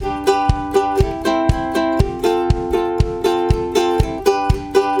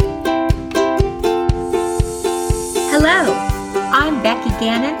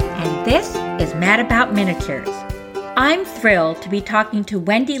Chat About Miniatures. I'm thrilled to be talking to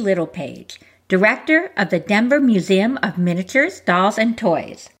Wendy Littlepage, Director of the Denver Museum of Miniatures, Dolls, and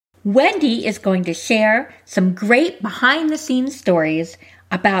Toys. Wendy is going to share some great behind-the-scenes stories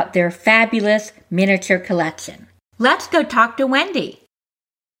about their fabulous miniature collection. Let's go talk to Wendy.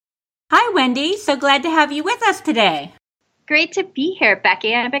 Hi, Wendy. So glad to have you with us today. Great to be here,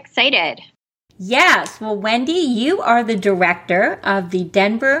 Becky. I'm excited. Yes. Well, Wendy, you are the director of the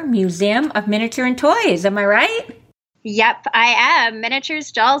Denver Museum of Miniature and Toys. Am I right? Yep, I am.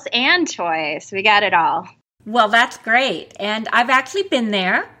 Miniatures, dolls, and toys. We got it all. Well, that's great. And I've actually been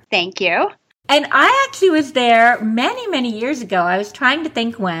there. Thank you. And I actually was there many, many years ago. I was trying to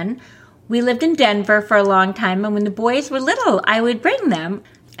think when. We lived in Denver for a long time, and when the boys were little, I would bring them.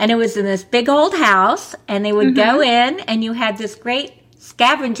 And it was in this big old house, and they would go in, and you had this great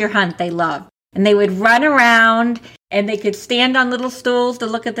scavenger hunt they loved. And they would run around, and they could stand on little stools to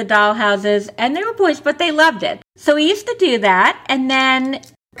look at the dollhouses. And they were boys, but they loved it. So we used to do that. And then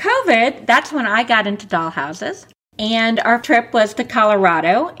COVID, that's when I got into dollhouses. And our trip was to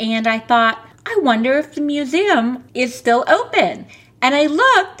Colorado. And I thought, I wonder if the museum is still open. And I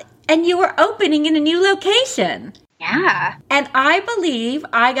looked, and you were opening in a new location. Yeah. And I believe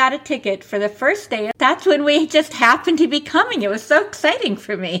I got a ticket for the first day. That's when we just happened to be coming. It was so exciting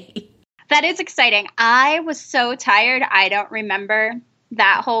for me. That is exciting. I was so tired. I don't remember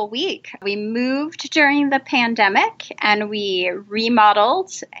that whole week. We moved during the pandemic and we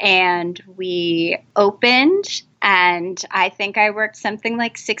remodeled and we opened. And I think I worked something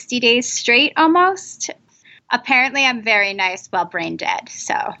like 60 days straight almost. Apparently, I'm very nice while brain dead.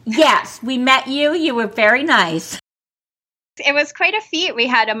 So yes, we met you. You were very nice. It was quite a feat. We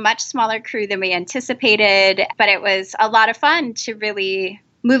had a much smaller crew than we anticipated, but it was a lot of fun to really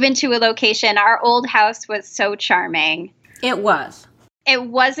move into a location. Our old house was so charming. It was. It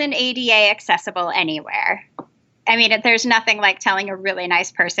wasn't ADA accessible anywhere. I mean, there's nothing like telling a really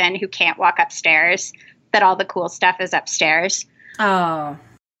nice person who can't walk upstairs that all the cool stuff is upstairs. Oh.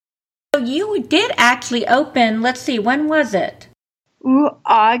 So you did actually open, let's see, when was it?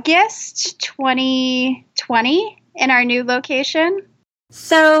 August 2020 in our new location.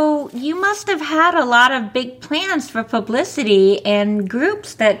 So you must have had a lot of big plans for publicity and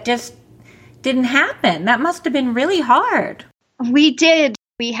groups that just didn't happen. That must have been really hard. We did.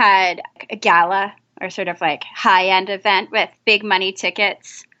 We had a gala or sort of like high-end event with big money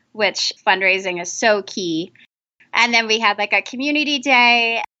tickets, which fundraising is so key. And then we had like a community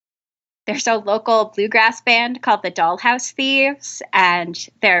day. There's a local bluegrass band called the Dollhouse Thieves, and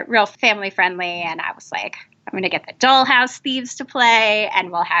they're real family-friendly. And I was like, I'm going to get the Dollhouse Thieves to play,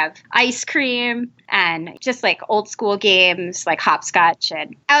 and we'll have ice cream and just like old school games like hopscotch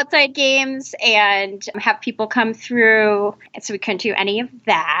and outside games and have people come through. And so we couldn't do any of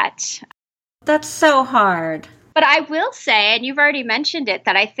that. That's so hard. But I will say, and you've already mentioned it,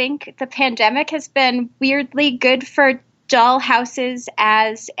 that I think the pandemic has been weirdly good for dollhouses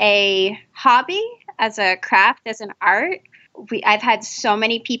as a hobby, as a craft, as an art. I've had so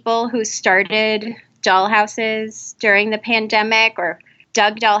many people who started dollhouses during the pandemic or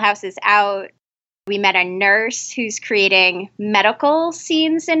dug dollhouses out. We met a nurse who's creating medical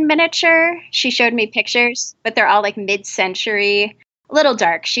scenes in miniature. She showed me pictures, but they're all like mid-century, a little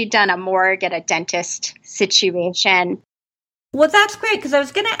dark. She'd done a morgue at a dentist situation. Well, that's great, because I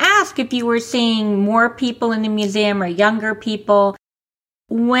was going to ask if you were seeing more people in the museum or younger people.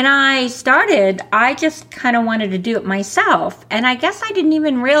 When I started, I just kind of wanted to do it myself. And I guess I didn't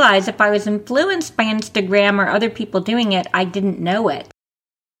even realize if I was influenced by Instagram or other people doing it, I didn't know it.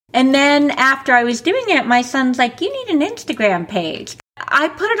 And then after I was doing it, my son's like, you need an Instagram page. I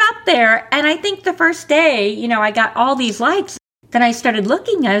put it up there, and I think the first day, I got all these likes. Then I started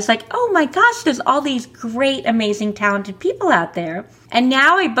looking, I was like, oh my gosh, there's all these great, amazing, talented people out there. And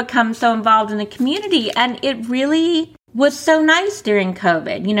now I've become so involved in the community, and it really was so nice during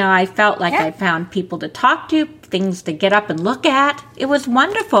COVID. I felt like I found people to talk to, things to get up and look at. It was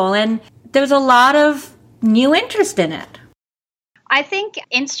wonderful, and there's a lot of new interest in it. I think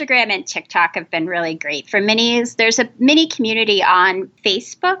Instagram and TikTok have been really great for minis. There's a mini community on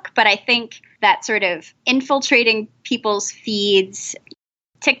Facebook, but I think that sort of infiltrating people's feeds,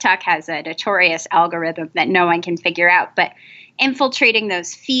 TikTok has a notorious algorithm that no one can figure out, but infiltrating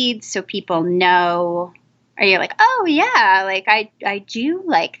those feeds so people know, or you're like, oh yeah, like I do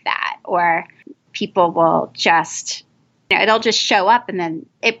like that. Or people will just, they'll just show up and then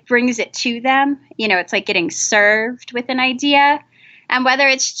it brings it to them. It's like getting served with an idea. And whether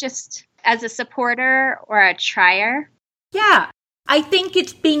it's just as a supporter or a trier. Yeah. I think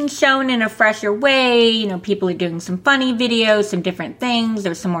it's being shown in a fresher way. You know, people are doing some funny videos, some different things.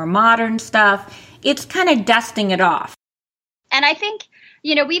 There's some more modern stuff. It's kind of dusting it off. And I think,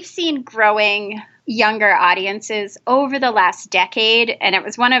 we've seen growing younger audiences over the last decade. And it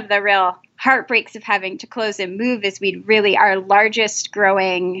was one of the real heartbreaks of having to close and move is our largest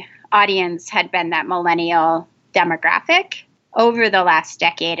growing audience had been that millennial demographic over the last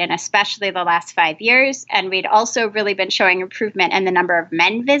decade, and especially the last 5 years. And we'd also really been showing improvement in the number of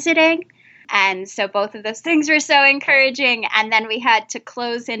men visiting. And so both of those things were so encouraging. And then we had to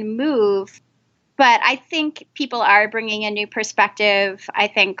close and move. But I think people are bringing a new perspective. I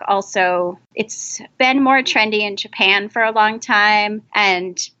think also it's been more trendy in Japan for a long time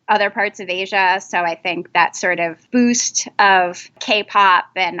and other parts of Asia. So I think that sort of boost of K-pop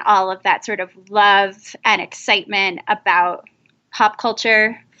and all of that sort of love and excitement about pop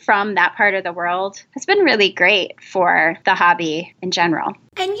culture from that part of the world has been really great for the hobby in general.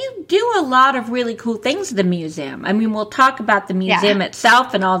 And you do a lot of really cool things at the museum. I mean, we'll talk about the museum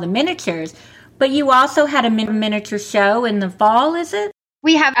itself and all the miniatures, but you also had a miniature show in the fall, is it?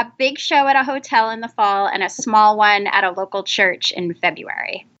 We have a big show at a hotel in the fall and a small one at a local church in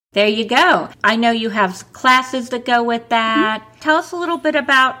February. There you go. I know you have classes that go with that. Mm-hmm. Tell us a little bit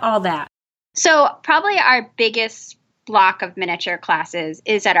about all that. So probably our biggest block of miniature classes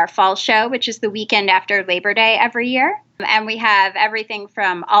is at our fall show, which is the weekend after Labor Day every year. And we have everything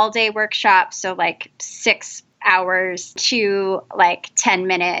from all-day workshops, so like 6 hours, to like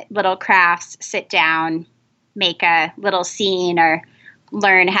 10-minute little crafts, sit down, make a little scene, or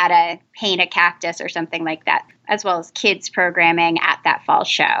learn how to paint a cactus or something like that, as well as kids programming at that fall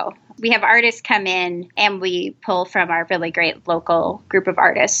show. We have artists come in and we pull from our really great local group of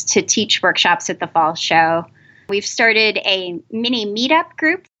artists to teach workshops at the fall show. We've started a mini meetup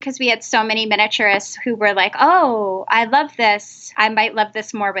group because we had so many miniaturists who were like, oh, I love this. I might love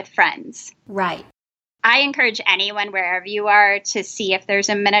this more with friends. Right. I encourage anyone, wherever you are, to see if there's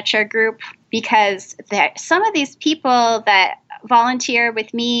a miniature group, because some of these people that volunteer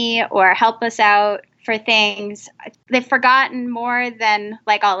with me or help us out for things, they've forgotten more than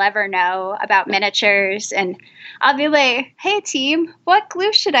like I'll ever know about miniatures. And I'll be like, hey, team, what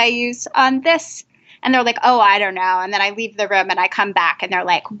glue should I use on this? And they're like, oh, I don't know. And then I leave the room and I come back and they're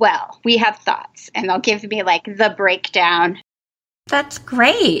like, well, we have thoughts. And they'll give me like the breakdown. That's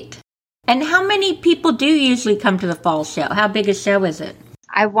great. And how many people do usually come to the fall show? How big a show is it?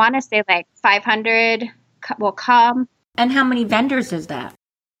 I want to say like 500 will come. And how many vendors is that?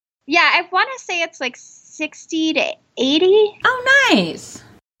 Yeah, I want to say it's like 60 to 80. Oh, nice.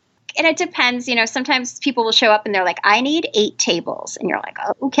 And it depends. Sometimes people will show up and they're like, I need 8 tables. And you're like,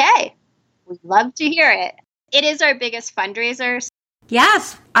 oh, okay. We'd love to hear it. It is our biggest fundraiser.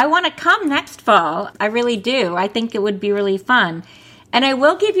 Yes, I want to come next fall. I really do. I think it would be really fun. And I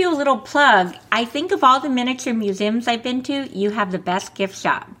will give you a little plug. I think of all the miniature museums I've been to, you have the best gift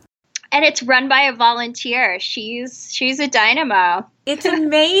shop. And it's run by a volunteer. She's a dynamo. It's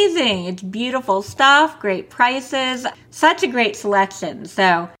amazing. It's beautiful stuff, great prices, such a great selection.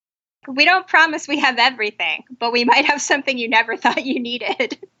 So we don't promise we have everything, but we might have something you never thought you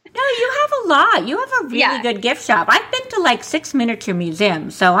needed. No, you have a lot. You have a really good gift shop. I've been to like 6 miniature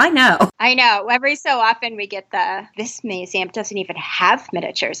museums, so I know. I know. Every so often we get this museum doesn't even have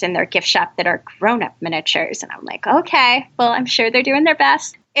miniatures in their gift shop that are grown-up miniatures. And I'm like, okay, well, I'm sure they're doing their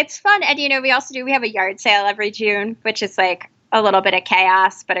best. It's fun. And, we have a yard sale every June, which is like a little bit of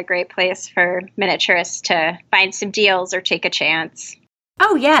chaos, but a great place for miniaturists to find some deals or take a chance.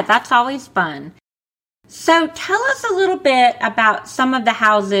 Oh, yeah, that's always fun. So tell us a little bit about some of the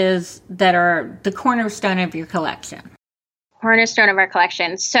houses that are the cornerstone of your collection. Cornerstone of our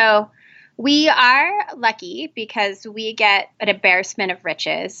collection. So we are lucky because we get an embarrassment of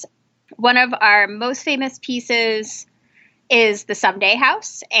riches. One of our most famous pieces is the Someday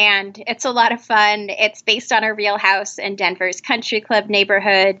House, and it's a lot of fun. It's based on a real house in Denver's Country Club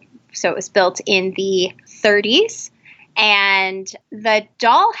neighborhood. So it was built in the 30s. And the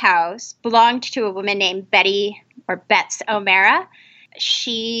dollhouse belonged to a woman named Bets O'Mara.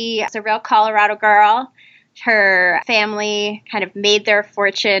 She is a real Colorado girl. Her family kind of made their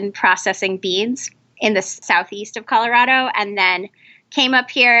fortune processing beans in the southeast of Colorado, and then came up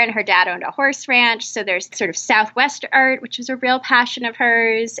here, and her dad owned a horse ranch. So there's sort of Southwest art, which was a real passion of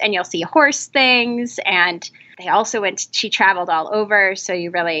hers. And you'll see horse things. And they also she traveled all over. So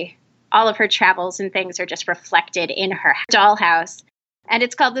all of her travels and things are just reflected in her dollhouse. And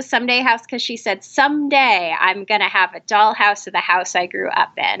it's called the Someday House because she said, someday I'm going to have a dollhouse of the house I grew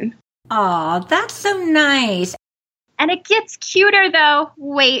up in. Oh, that's so nice. And it gets cuter, though.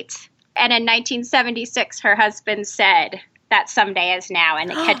 Wait. And in 1976, her husband said, that someday is now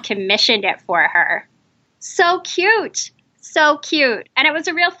and had commissioned it for her. So cute. So cute. And it was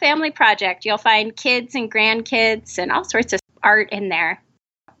a real family project. You'll find kids and grandkids and all sorts of art in there,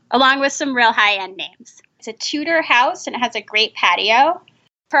 along with some real high-end names. It's a Tudor house and it has a great patio.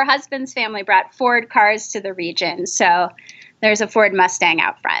 Her husband's family brought Ford cars to the region, so there's a Ford Mustang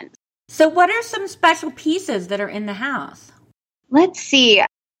out front. So what are some special pieces that are in the house? Let's see.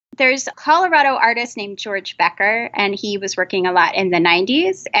 There's a Colorado artist named George Becker, and he was working a lot in the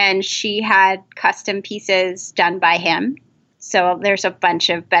 90s, and she had custom pieces done by him. So there's a bunch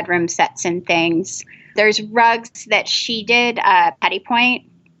of bedroom sets and things. There's rugs that she did, Petty Point.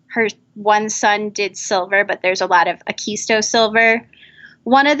 Her one son did silver, but there's a lot of Akisto silver.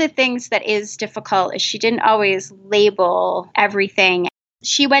 One of the things that is difficult is she didn't always label everything.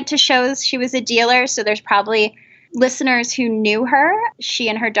 She went to shows. She was a dealer, so there's probably listeners who knew her. She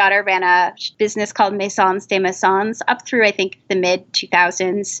and her daughter ran a business called Maisons des Maisons up through, I think, the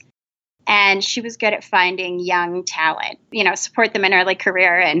mid-2000s. And she was good at finding young talent, support them in early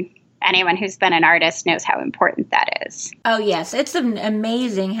career. And anyone who's been an artist knows how important that is. Oh, yes. It's an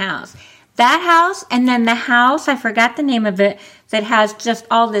amazing house. That house, and then the house, I forgot the name of it, that has just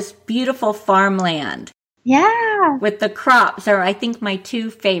all this beautiful farmland. Yeah. With the crops are, I think, my two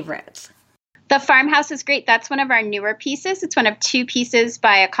favorites. The farmhouse is great. That's one of our newer pieces. It's one of two pieces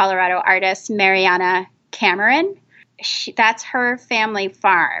by a Colorado artist, Mariana Cameron. That's her family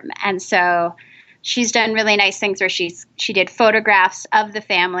farm. And so she's done really nice things where she did photographs of the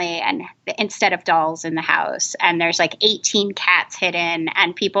family and instead of dolls in the house. And there's like 18 cats hidden,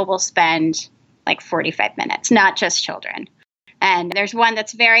 and people will spend like 45 minutes, not just children. And there's one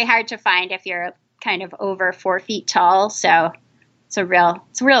that's very hard to find if you're kind of over 4 feet tall. So it's a real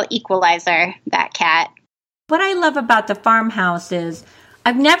equalizer, that cat. What I love about the farmhouse is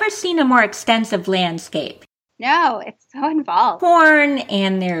I've never seen a more extensive landscape. No, it's so involved. Corn,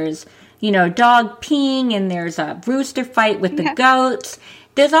 and there's dog peeing, and there's a rooster fight with the goats.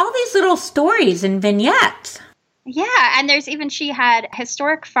 There's all these little stories and vignettes. Yeah, and she had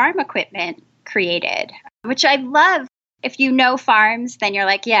historic farm equipment created, which I love. If you know farms, then you're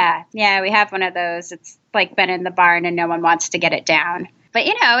like, yeah, we have one of those. It's like been in the barn and no one wants to get it down. But,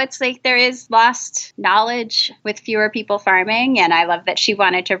 it's like there is lost knowledge with fewer people farming, and I love that she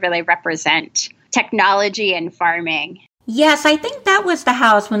wanted to really represent technology and farming. Yes, I think that was the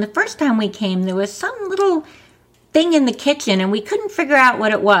house. When the first time we came, there was some little thing in the kitchen, and we couldn't figure out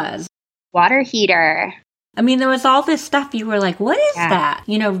what it was. Water heater. I mean, there was all this stuff you were like, what is that?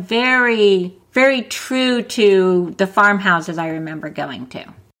 Very, very true to the farmhouses I remember going to.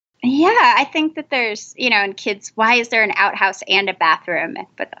 Yeah, I think that there's, in kids, why is there an outhouse and a bathroom?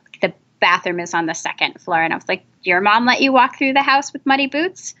 But the bathroom is on the second floor. And I was like, your mom let you walk through the house with muddy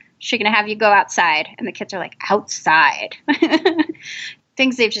boots? She's going to have you go outside. And the kids are like, outside?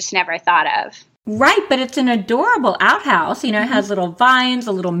 Things they've just never thought of. Right, but it's an adorable outhouse. It has little vines,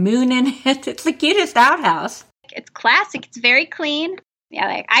 a little moon in it. It's the cutest outhouse. It's classic. It's very clean.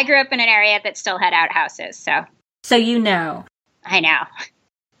 Yeah, I grew up in an area that still had outhouses, so. So you know. I know.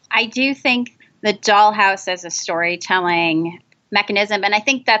 I do think the dollhouse as a storytelling mechanism, and I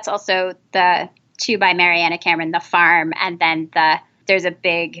think that's also the two by Mariana Cameron, the farm, and then there's a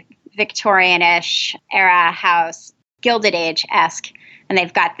big Victorian-ish era house, Gilded Age-esque, and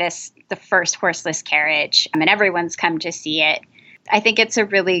they've got the first horseless carriage, and everyone's come to see it. I think it's a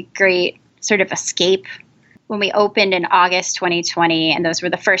really great sort of escape. When we opened in August 2020, and those were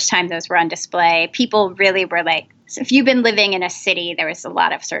the first time those were on display, people really were like, so if you've been living in a city, there was a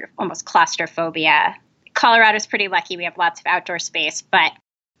lot of sort of almost claustrophobia. Colorado's pretty lucky. We have lots of outdoor space, but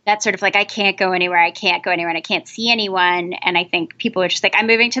that's sort of like, I can't go anywhere, and I can't see anyone. And I think people are just like, I'm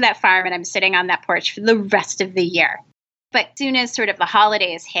moving to that farm, and I'm sitting on that porch for the rest of the year. But as soon as sort of the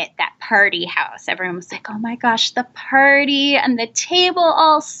holidays hit, that party house, everyone was like, oh my gosh, the party and the table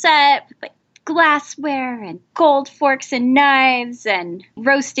all set with like glassware and gold forks and knives and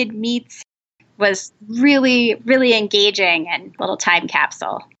roasted meats. Was really, really engaging and little time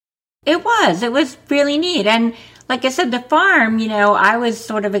capsule. It was really neat. And like I said, the farm, I was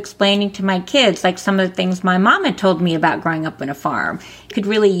sort of explaining to my kids, like some of the things my mom had told me about growing up in a farm. Could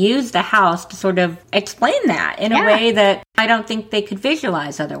really use the house to sort of explain that in a way that I don't think they could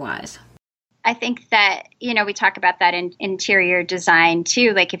visualize otherwise. I think that, we talk about that in interior design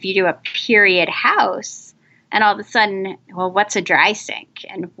too. Like if you do a period house and all of a sudden, well, what's a dry sink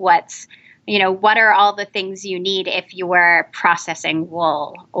and what are all the things you need if you were processing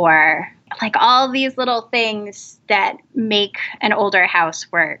wool, or like all these little things that make an older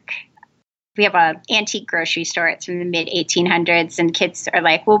house work. We have an antique grocery store. It's from the mid 1800s, and kids are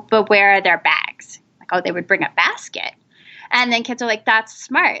like, well, but where are their bags? Like, oh, they would bring a basket. And then kids are like, that's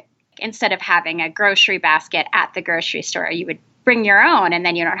smart. Instead of having a grocery basket at the grocery store, you would bring your own and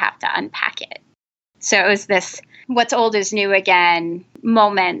then you don't have to unpack it. So it was this what's old is new again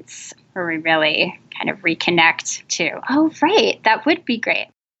moments where we really kind of reconnect to, oh, right, that would be great.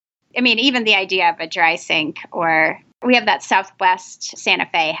 I mean, even the idea of a dry sink, or we have that Southwest Santa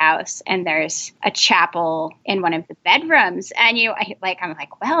Fe house and there's a chapel in one of the bedrooms. And, I'm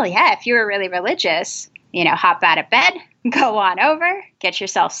like, well, yeah, if you were really religious, hop out of bed, go on over, get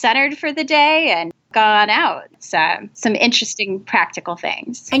yourself centered for the day and go on out. So some interesting practical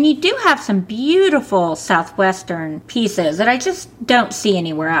things. And you do have some beautiful Southwestern pieces that I just don't see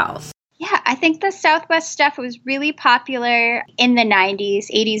anywhere else. Yeah, I think the Southwest stuff was really popular in the 90s,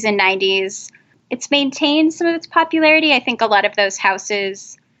 80s and 90s. It's maintained some of its popularity. I think a lot of those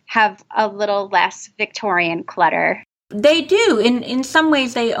houses have a little less Victorian clutter. They do. In some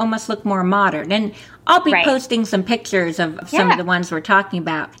ways, they almost look more modern. And I'll be posting some pictures of some of the ones we're talking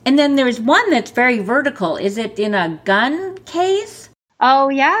about. And then there's one that's very vertical. Is it in a gun case? Oh,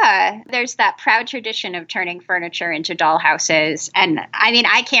 yeah. There's that proud tradition of turning furniture into dollhouses. And I mean,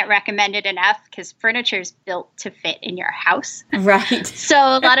 I can't recommend it enough because furniture is built to fit in your house. Right. So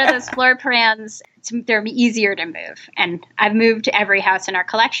a lot of those floor plans, they're easier to move. And I've moved to every house in our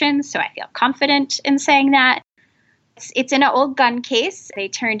collection, so I feel confident in saying that. It's in an old gun case. They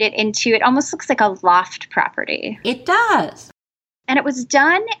turned it into, it almost looks like a loft property. It does. And it was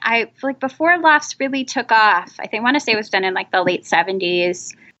done, before lofts really took off. I want to say it was done in the late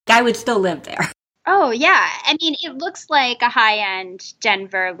 70s. I would still live there. Oh, yeah. I mean, it looks like a high-end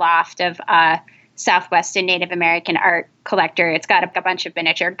Denver loft of a Southwest and Native American art collector. It's got a bunch of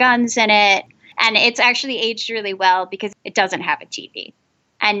miniature guns in it. And it's actually aged really well because it doesn't have a TV.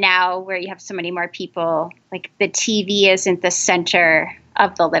 And now where you have so many more people, the TV isn't the center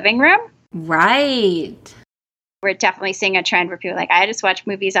of the living room. Right. We're definitely seeing a trend where people are like, I just watch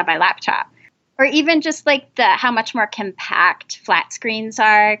movies on my laptop. Or even just how much more compact flat screens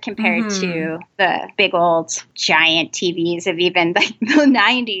are compared to the big old giant TVs of even the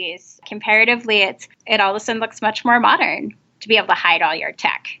 90s. Comparatively, it all of a sudden looks much more modern to be able to hide all your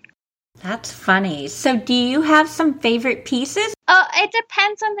tech. That's funny. So do you have some favorite pieces? Oh, it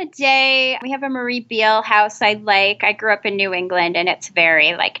depends on the day. We have a Marie Beale house I like. I grew up in New England, and it's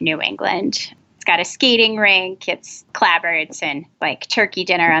very New England. It's got a skating rink, it's clapboards and turkey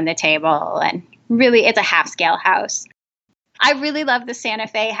dinner on the table. And really, it's a half-scale house. I really love the Santa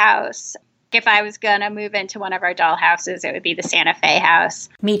Fe house. If I was going to move into one of our doll houses, it would be the Santa Fe house.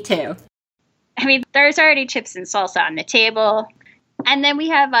 Me too. I mean, there's already chips and salsa on the table. And then we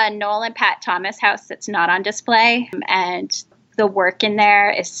have a Noel and Pat Thomas house that's not on display. And the work in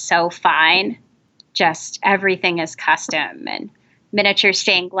there is so fine. Just everything is custom and miniature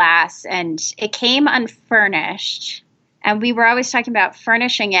stained glass. And it came unfurnished. And we were always talking about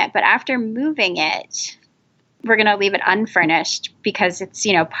furnishing it. But after moving it, we're going to leave it unfurnished because it's,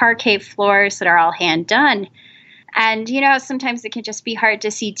 parquet floors that are all hand done. And, sometimes it can just be hard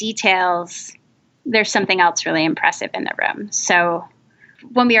to see details. There's something else really impressive in the room. So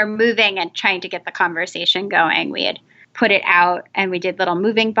when we were moving and trying to get the conversation going, we had put it out and we did little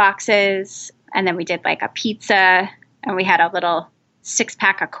moving boxes. And then we did a pizza and we had a little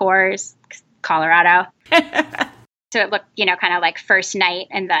 6-pack of Coors, Colorado. So it looked, kind of like first night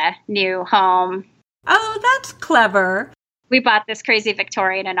in the new home. Oh, that's clever. We bought this crazy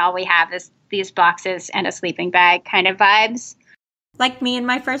Victorian and all we have is these boxes and a sleeping bag kind of vibes. Like me in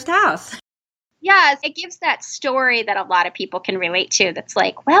my first house. Yeah, it gives that story that a lot of people can relate to. That's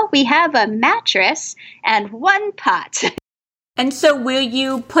we have a mattress and one pot. And so will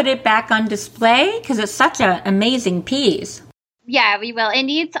you put it back on display? Because it's such an amazing piece. Yeah, we will. It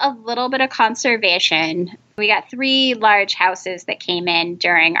needs a little bit of conservation. We got 3 large houses that came in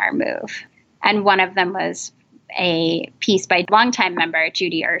during our move. And one of them was a piece by longtime member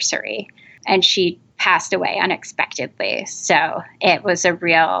Judy Ursery. And she passed away unexpectedly. So it was a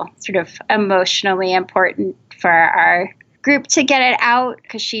real sort of emotionally important for our group to get it out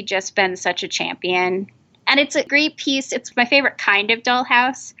because she'd just been such a champion. And it's a great piece. It's my favorite kind of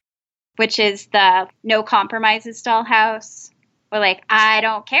dollhouse, which is the no compromises dollhouse. We're I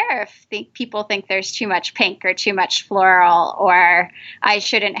don't care if people think there's too much pink or too much floral, or I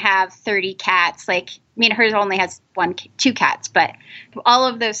shouldn't have 30 cats. Hers only has 2 cats, but all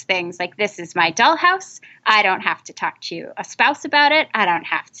of those things, this is my dollhouse. I don't have to talk to a spouse about it. I don't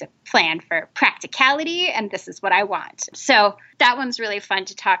have to plan for practicality, and this is what I want. So that one's really fun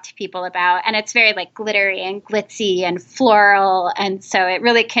to talk to people about, and it's very glittery and glitzy and floral, and so it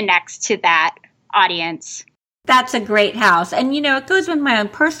really connects to that audience. That's a great house. And, it goes with my own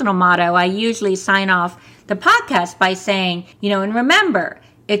personal motto. I usually sign off the podcast by saying, and remember,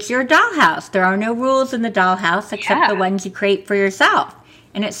 it's your dollhouse. There are no rules in the dollhouse except the ones you create for yourself.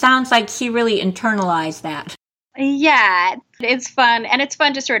 And it sounds like she really internalized that. Yeah, it's fun. And it's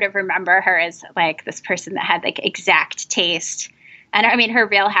fun to sort of remember her as like this person that had like exact taste. And I mean, her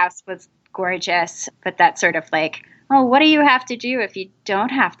real house was gorgeous, but that's sort of like, oh, what do you have to do if you don't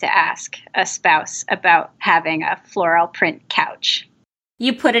have to ask a spouse about having a floral print couch?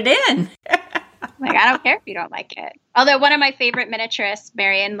 You put it in. Like, I don't care if you don't like it. Although one of my favorite miniaturists,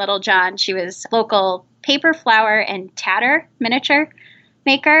 Marion Littlejohn, she was local paper, flower, and tatter miniature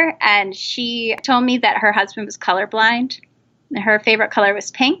maker. And she told me that her husband was colorblind. And her favorite color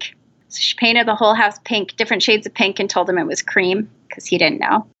was pink. So she painted the whole house pink, different shades of pink, and told him it was cream because he didn't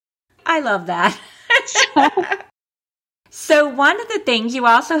know. I love that. So one of the things, you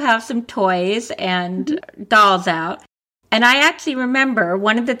also have some toys and dolls out. And I actually remember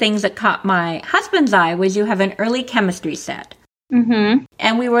one of the things that caught my husband's eye was you have an early chemistry set. Mm-hmm.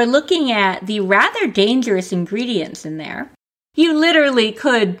 And we were looking at the rather dangerous ingredients in there. You literally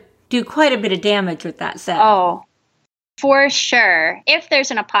could do quite a bit of damage with that set. Oh, for sure. If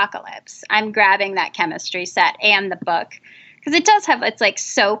there's an apocalypse, I'm grabbing that chemistry set and the book. Because it does have, it's like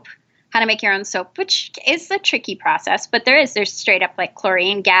soap, how to make your own soap, which is a tricky process. But there's straight up like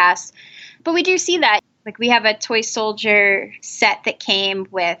chlorine gas. But we do see that. Like we have a toy soldier set that came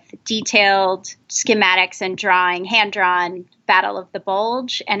with detailed schematics and drawing, hand-drawn Battle of the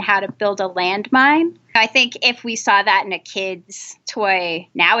Bulge and how to build a landmine. I think if we saw that in a kid's toy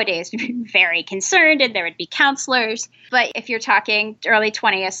nowadays, we'd be very concerned and there would be counselors. But if you're talking early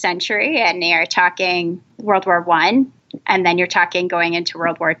 20th century and you're talking World War I, and then you're talking going into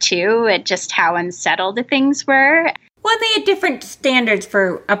World War II and just how unsettled things were. Well, they had different standards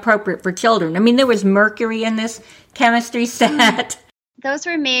for appropriate for children. I mean, there was mercury in this chemistry set. Those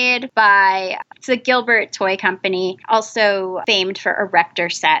were made by the Gilbert Toy Company, also famed for Erector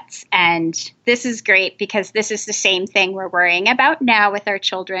sets. And this is great because this is the same thing we're worrying about now with our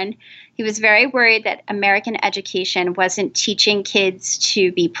children. He was very worried that American education wasn't teaching kids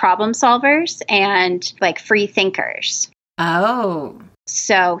to be problem solvers and like free thinkers. Oh.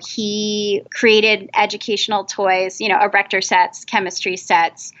 So he created educational toys, erector sets, chemistry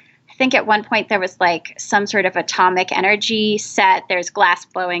sets. I think at one point there was like some sort of atomic energy set. There's glass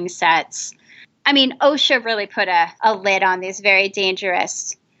blowing sets. I mean, OSHA really put a lid on these very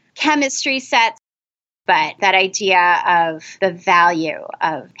dangerous chemistry sets. But that idea of the value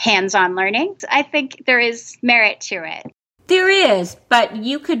of hands-on learning, I think there is merit to it. There is, but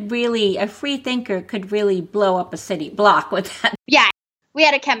a free thinker could really blow up a city block with that. Yeah. We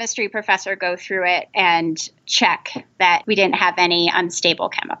had a chemistry professor go through it and check that we didn't have any unstable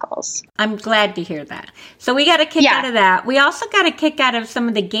chemicals. I'm glad to hear that. So we got a kick out of that. We also got a kick out of some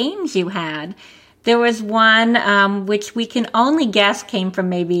of the games you had. There was one which we can only guess came from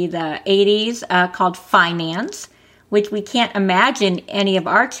maybe the 80s called Finance, which we can't imagine any of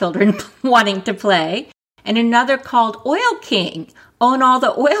our children wanting to play. And another called Oil King, own all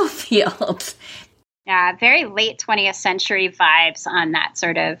the oil fields. Yeah, very late 20th century vibes on that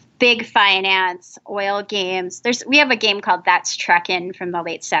sort of big finance, oil games. We have a game called That's Truckin' from the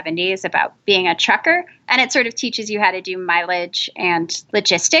late 70s about being a trucker, and it sort of teaches you how to do mileage and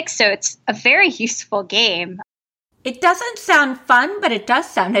logistics, so it's a very useful game. It doesn't sound fun, but it does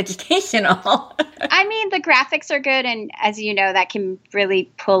sound educational. I mean, the graphics are good, and as you know, that can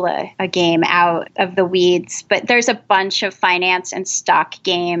really pull a game out of the weeds. But there's a bunch of finance and stock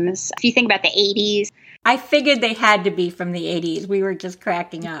games. If you think about the 80s. I figured they had to be from the 80s. We were just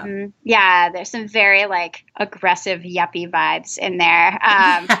cracking up. Mm-hmm. Yeah, there's some very, aggressive yuppie vibes in there.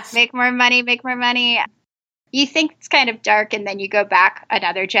 Yes. Make more money, make more money. You think it's kind of dark, and then you go back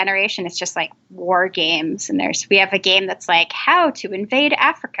another generation. It's just like war games. And we have a game that's like how to invade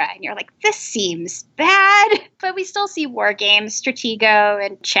Africa. And you're like, this seems bad. But we still see war games, Stratego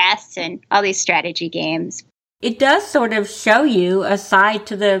and chess and all these strategy games. It does sort of show you a side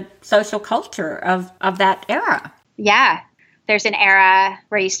to the social culture of that era. Yeah. There's an era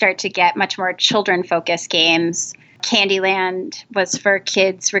where you start to get much more children-focused games. Candyland was for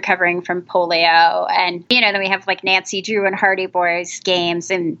kids recovering from polio. And, then we have Nancy Drew and Hardy Boys games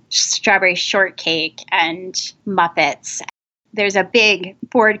and Strawberry Shortcake and Muppets. There's a big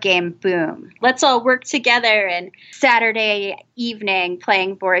board game boom. Let's all work together and Saturday evening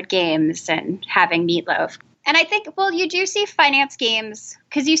playing board games and having meatloaf. And I think, you do see finance games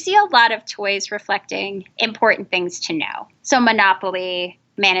because you see a lot of toys reflecting important things to know. So Monopoly,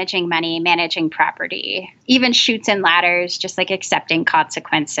 managing money, managing property, even Chutes and Ladders, just accepting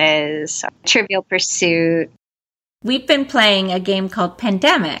consequences, Trivial Pursuit. We've been playing a game called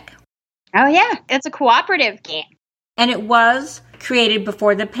Pandemic. Oh, yeah. It's a cooperative game. And it was created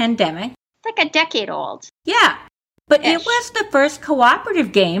before the pandemic. It's like a decade old. Yeah. But Ish. It was the first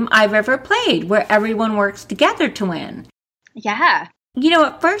cooperative game I've ever played where everyone works together to win. Yeah.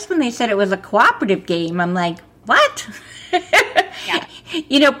 At first when they said it was a cooperative game, I'm like, what?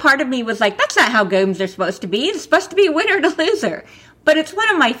 Yeah. Part of me was like, that's not how games are supposed to be. It's supposed to be winner to loser. But it's one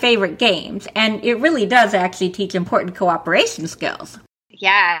of my favorite games, and it really does actually teach important cooperation skills.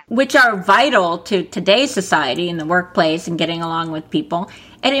 Yeah. Which are vital to today's society in the workplace and getting along with people.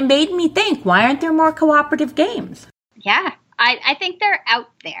 And it made me think, why aren't there more cooperative games? Yeah. I think they're out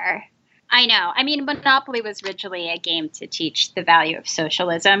there. I know. I mean, Monopoly was originally a game to teach the value of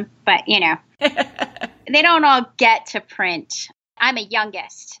socialism, but, they don't all get to print. I'm a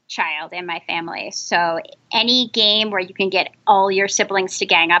youngest child in my family, so any game where you can get all your siblings to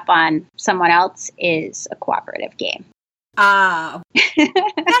gang up on someone else is a cooperative game. Ah,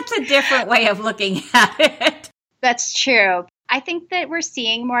 that's a different way of looking at it. That's true. I think that we're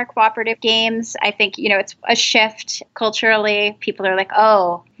seeing more cooperative games. I think, it's a shift culturally. People are like,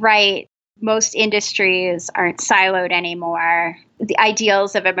 oh, right. Most industries aren't siloed anymore. The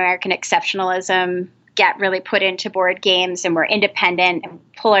ideals of American exceptionalism get really put into board games, and we're independent and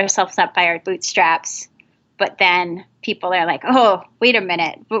pull ourselves up by our bootstraps. But then people are like, oh, wait a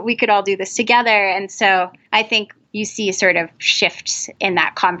minute, but we could all do this together. And so I think you see sort of shifts in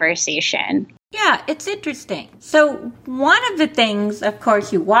that conversation. Yeah, it's interesting. So one of the things, of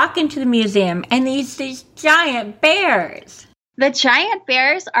course, you walk into the museum and these giant bears. The giant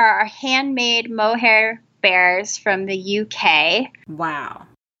bears are our handmade mohair bears from the UK. Wow.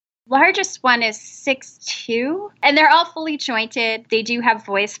 Largest one is 6'2", and they're all fully jointed. They do have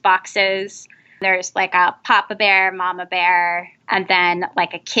voice boxes. There's like a Papa Bear, Mama Bear, and then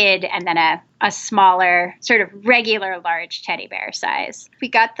like a kid, and then a smaller, sort of regular large teddy bear size. We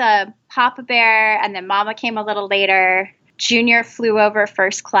got the Papa Bear, and then Mama came a little later. Junior flew over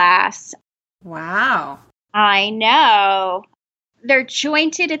first class. Wow. I know. They're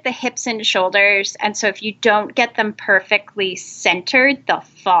jointed at the hips and shoulders, and so if you don't get them perfectly centered, they'll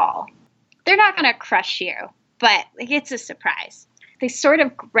fall. They're not going to crush you, but it's a surprise. They sort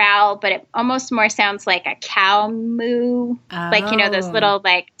of growl, but it almost more sounds like a cow moo. Oh. Like, those little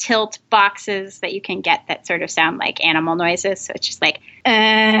tilt boxes that you can get that sort of sound like animal noises. So it's just like,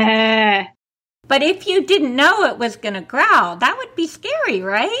 But if you didn't know it was going to growl, that would be scary,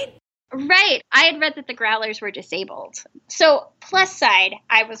 right? Right. I had read that the growlers were disabled. So plus side,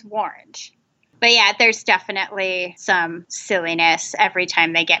 I was warned. But yeah, there's definitely some silliness every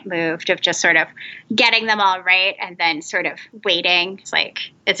time they get moved of just sort of getting them all right and then sort of waiting. It's like,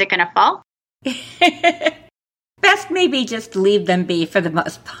 is it going to fall? Best maybe just leave them be for the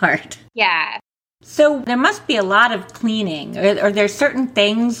most part. Yeah. So there must be a lot of cleaning. Are there certain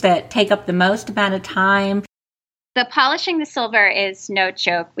things that take up the most amount of time? The polishing the silver is no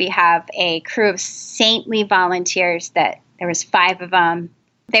joke. We have a crew of saintly volunteers there was 5 of them.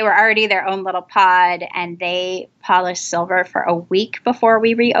 They were already their own little pod, and they polished silver for a week before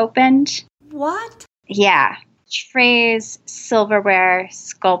we reopened. What? Yeah. Trays, silverware,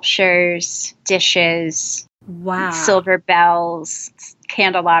 sculptures, dishes. Wow. Silver bells,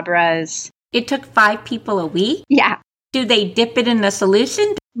 candelabras. It took 5 people a week? Yeah. Do they dip it in the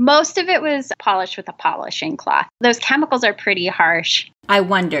solution? Most of it was polished with a polishing cloth. Those chemicals are pretty harsh. I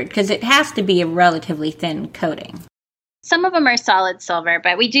wondered, because it has to be a relatively thin coating. Some of them are solid silver,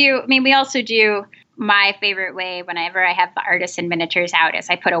 but we also do, my favorite way whenever I have the artisan miniatures out is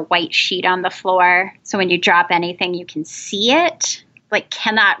I put a white sheet on the floor. So when you drop anything, you can see it.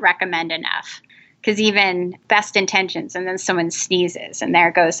 Cannot recommend enough. Because even best intentions, and then someone sneezes, and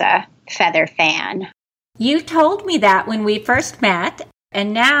there goes a feather fan. You told me that when we first met,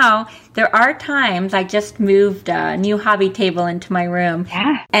 and now there are times I just moved a new hobby table into my room.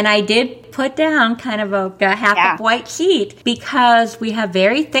 Yeah. And I did put down kind of a half of white sheet because we have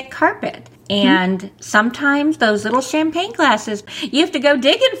very thick carpet. And sometimes those little champagne glasses, you have to go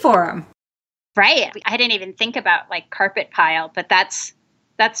digging for them. Right. I didn't even think about carpet pile, but that's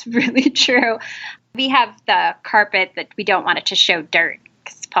really true. We have the carpet that we don't want it to show dirt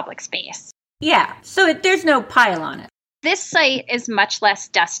because it's public space. Yeah, so there's no pile on it. This site is much less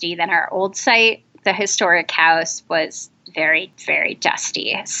dusty than our old site. The historic house was very, very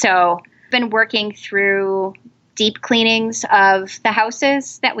dusty. So I've been working through deep cleanings of the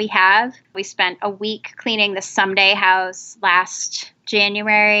houses that we have. We spent a week cleaning the Someday house last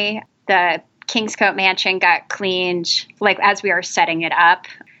January. The Kingscote Mansion got cleaned as we were setting it up.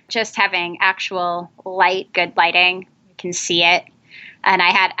 Just having actual light, good lighting, you can see it. And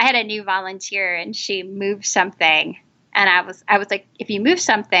I had a new volunteer, and she moved something, and I was like, if you move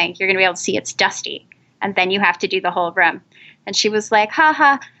something, you're going to be able to see it's dusty, and then you have to do the whole room. And she was like, ha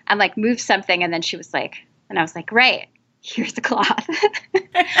ha. I'm like, move something, and then she was like, and I was like, right, here's the cloth.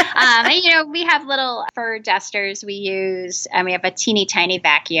 And, we have little fur dusters we use, and we have a teeny tiny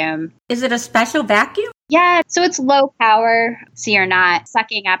vacuum. Is it a special vacuum? Yeah, so it's low power, so you're not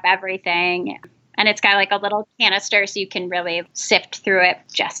sucking up everything. And it's got like a little canister so you can really sift through it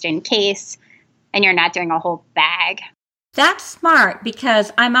just in case. And you're not doing a whole bag. That's smart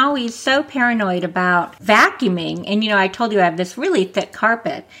because I'm always so paranoid about vacuuming. And, I told you I have this really thick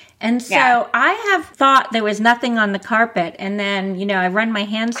carpet. And so I have thought there was nothing on the carpet. And then, I run my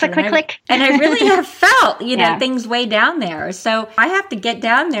hands click, through click. And I really have felt, things way down there. So I have to get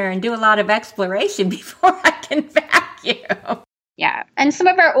down there and do a lot of exploration before I can vacuum. Yeah. And some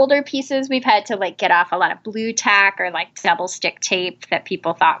of our older pieces, we've had to get off a lot of blue tack or double stick tape that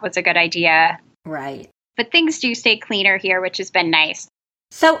people thought was a good idea. Right. But things do stay cleaner here, which has been nice.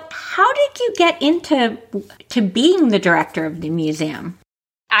 So how did you get into being the director of the museum?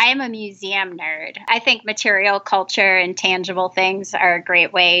 I am a museum nerd. I think material culture and tangible things are a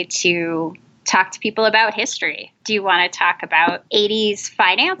great way to talk to people about history. Do you want to talk about 80s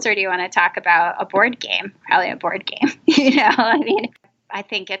finance, or do you want to talk about a board game? Probably a board game. I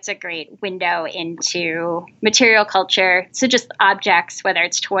think it's a great window into material culture. So just objects, whether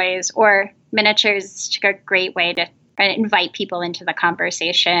it's toys or miniatures, it's a great way to invite people into the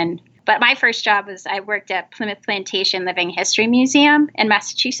conversation. But my first job was I worked at Plymouth Plantation Living History Museum in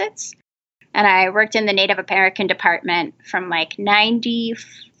Massachusetts. And I worked in the Native American department from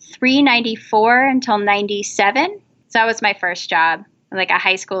 93, 94 until 97. So that was my first job, a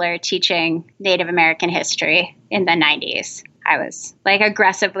high schooler teaching Native American history in the 90s. I was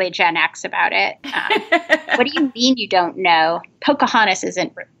aggressively Gen X about it. What do you mean you don't know? Pocahontas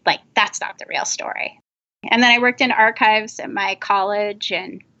isn't that's not the real story. And then I worked in archives at my college,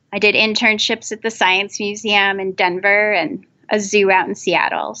 and I did internships at the Science Museum in Denver and a zoo out in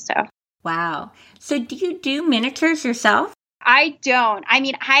Seattle. So. Wow. So do you do miniatures yourself? I don't.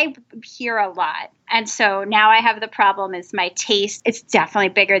 I hear a lot. And so now I have the problem is my taste. It's definitely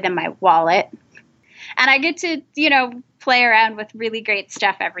bigger than my wallet. And I get to, play around with really great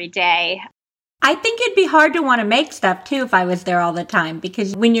stuff every day. I think it'd be hard to want to make stuff, too, if I was there all the time.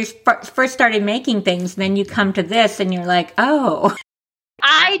 Because when you first started making things, then you come to this and you're like, oh.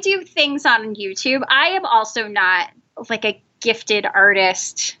 I do things on YouTube. I am also not a gifted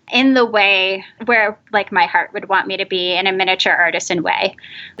artist in the way where my heart would want me to be, in a miniature artisan way.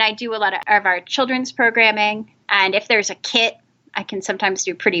 And I do a lot of our children's programming. And if there's a kit, I can sometimes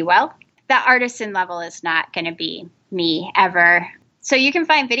do pretty well. That artisan level is not going to be me ever. So you can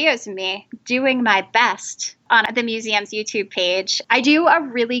find videos of me doing my best on the museum's YouTube page. I do a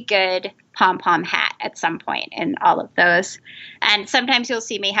really good pom-pom hat at some point in all of those. And sometimes you'll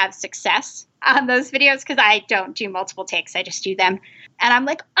see me have success on those videos because I don't do multiple takes. I just do them. And I'm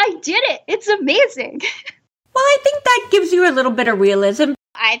like, I did it. It's amazing. Well, I think that gives you a little bit of realism.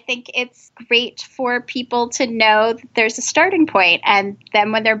 I think it's great for people to know that there's a starting point. And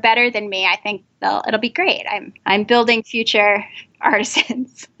then when they're better than me, I think it'll be great. I'm building future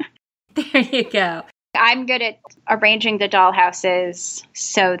artisans. There you go. I'm good at arranging the dollhouses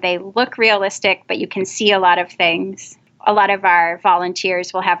so they look realistic, but you can see a lot of things. A lot of our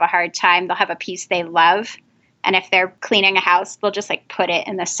volunteers will have a hard time. They'll have a piece they love. And if they're cleaning a house, they'll just put it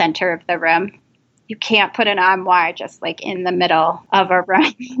in the center of the room. You can't put an armoire just in the middle of a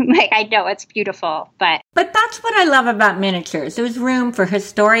room. I know it's beautiful, but that's what I love about miniatures. There's room for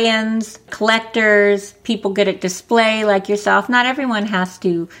historians, collectors, people good at display like yourself. Not everyone has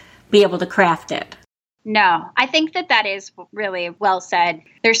to be able to craft it. No, I think that is really well said.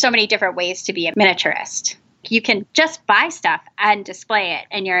 There's so many different ways to be a miniaturist. You can just buy stuff and display it,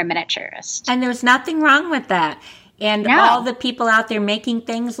 and you're a miniaturist. And there's nothing wrong with that. And all the people out there making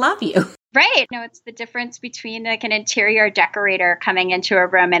things love you. Right. No, it's the difference between an interior decorator coming into a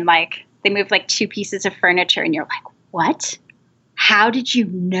room and they move 2 pieces of furniture and you're like, what? How did you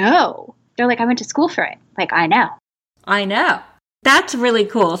know? They're like, I went to school for it. I know. I know. That's really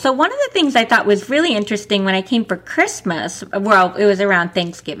cool. So one of the things I thought was really interesting when I came for Christmas, well, it was around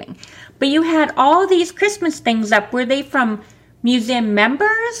Thanksgiving, but you had all these Christmas things up. Were they from museum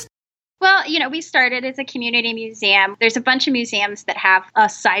members? Well, we started as a community museum. There's a bunch of museums that have a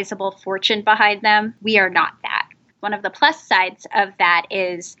sizable fortune behind them. We are not that. One of the plus sides of that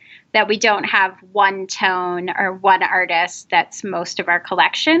is that we don't have one tone or one artist that's most of our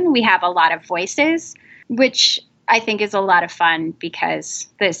collection. We have a lot of voices, which I think is a lot of fun because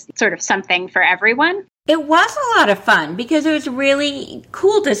there's sort of something for everyone. It was a lot of fun because it was really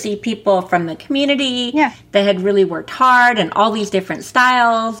cool to see people from the community that had really worked hard and all these different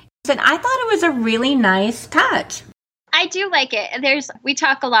styles. And I thought it was a really nice touch. I do like it. We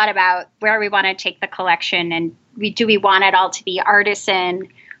talk a lot about where we want to take the collection, and do we want it all to be artisan?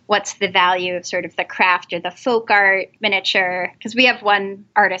 What's the value of sort of the craft or the folk art miniature? Because we have one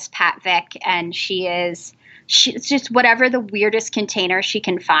artist, Pat Vick, and it's just whatever the weirdest container she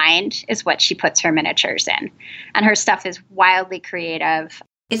can find is what she puts her miniatures in. And her stuff is wildly creative.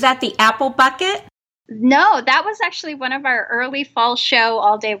 Is that the apple bucket? No, that was actually one of our early fall show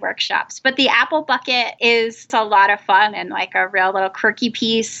all-day workshops. But the apple bucket is a lot of fun and like a real little quirky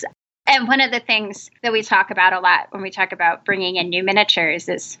piece. And one of the things that we talk about a lot when we talk about bringing in new miniatures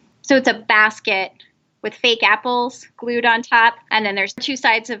is, so it's a basket with fake apples glued on top. And then there's two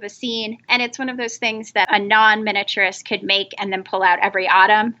sides of a scene. And it's one of those things that a non-miniaturist could make and then pull out every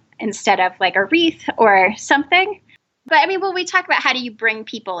autumn instead of like a wreath or something. But I mean, we talk about how do you bring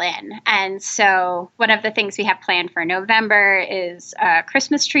people in? And so one of the things we have planned for November is a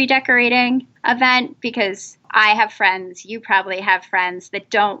Christmas tree decorating event, because I have friends, you probably have friends that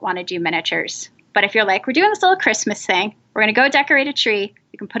don't want to do miniatures. But if you're like, we're doing this little Christmas thing, we're going to go decorate a tree,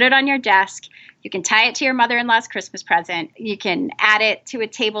 you can put it on your desk, you can tie it to your mother-in-law's Christmas present, you can add it to a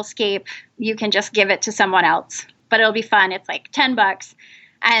tablescape, you can just give it to someone else. But it'll be fun. It's like $10.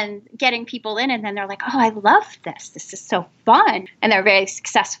 And getting people in, and then they're like, oh, I love this. This is so fun. And they're very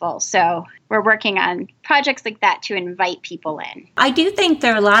successful. So we're working on projects like that to invite people in. I do think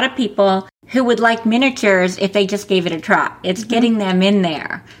there are a lot of people who would like miniatures if they just gave it a try. It's getting them in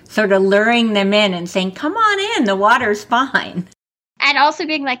there, sort of luring them in and saying, come on in, the water's fine. And also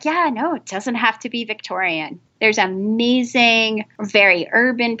being like, yeah, no, it doesn't have to be Victorian. There's amazing, very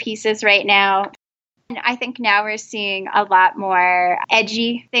urban pieces right now. I think now we're seeing a lot more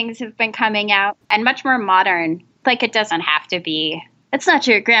edgy things have been coming out and much more modern. Like it doesn't have to be, it's not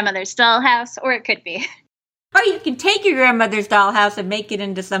your grandmother's dollhouse, or it could be. Or you can take your grandmother's dollhouse and make it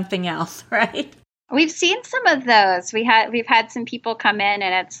into something else, right? We've seen some of those. We've had some people come in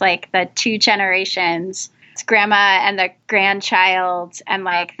and it's like the two generations. It's grandma and the grandchild, and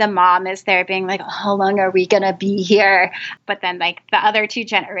like the mom is there being like, oh, how long are we going to be here? But then like the other two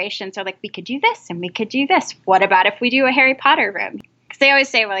generations are like, we could do this and we could do this. What about if we do a Harry Potter room? Because they always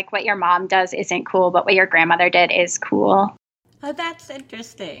say, well, like, what your mom does isn't cool, but what your grandmother did is cool. Oh, that's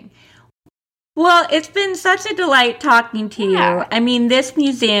interesting. Well, it's been such a delight talking to you. I mean, this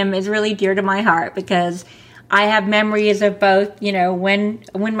museum is really dear to my heart because I have memories of both, you know, when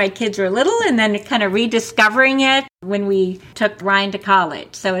my kids were little and then kind of rediscovering it when we took Ryan to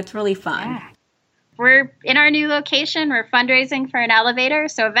college. So it's really fun. Yeah. We're in our new location. We're fundraising for an elevator.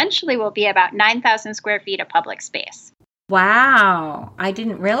 So eventually we'll be about 9,000 square feet of public space. Wow. I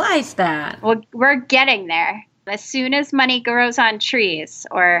didn't realize that. Well, we're getting there. As soon as money grows on trees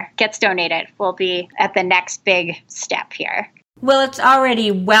or gets donated, we'll be at the next big step here. Well, it's already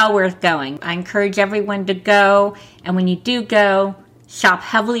well worth going. I encourage everyone to go. And when you do go, shop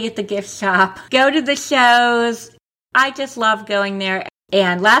heavily at the gift shop. Go to the shows. I just love going there.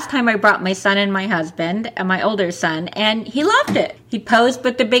 And last time I brought my son and my husband, and my older son, and he loved it. He posed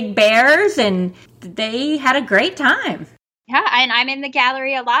with the big bears, and they had a great time. Yeah, and I'm in the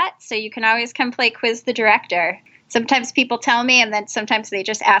gallery a lot, so you can always come play Quiz the Director. Sometimes people tell me, and then sometimes they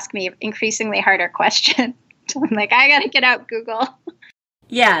just ask me increasingly harder questions. I'm like, I got to get out Google.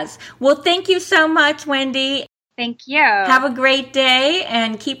 Yes. Well, thank you so much, Wendy. Thank you. Have a great day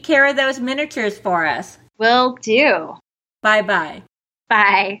and keep care of those miniatures for us. Will do. Bye-bye.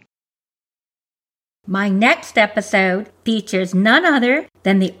 Bye. My next episode features none other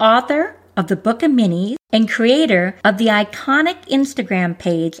than the author of the Book of Minis and creator of the iconic Instagram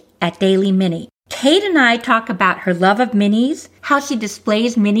page at Daily Mini. Kate and I talk about her love of minis, how she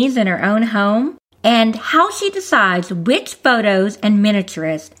displays minis in her own home, and how she decides which photos and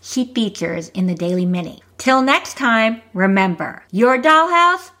miniaturists she features in the Daily Mini. Till next time, remember, your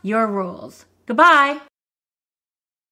dollhouse, your rules. Goodbye.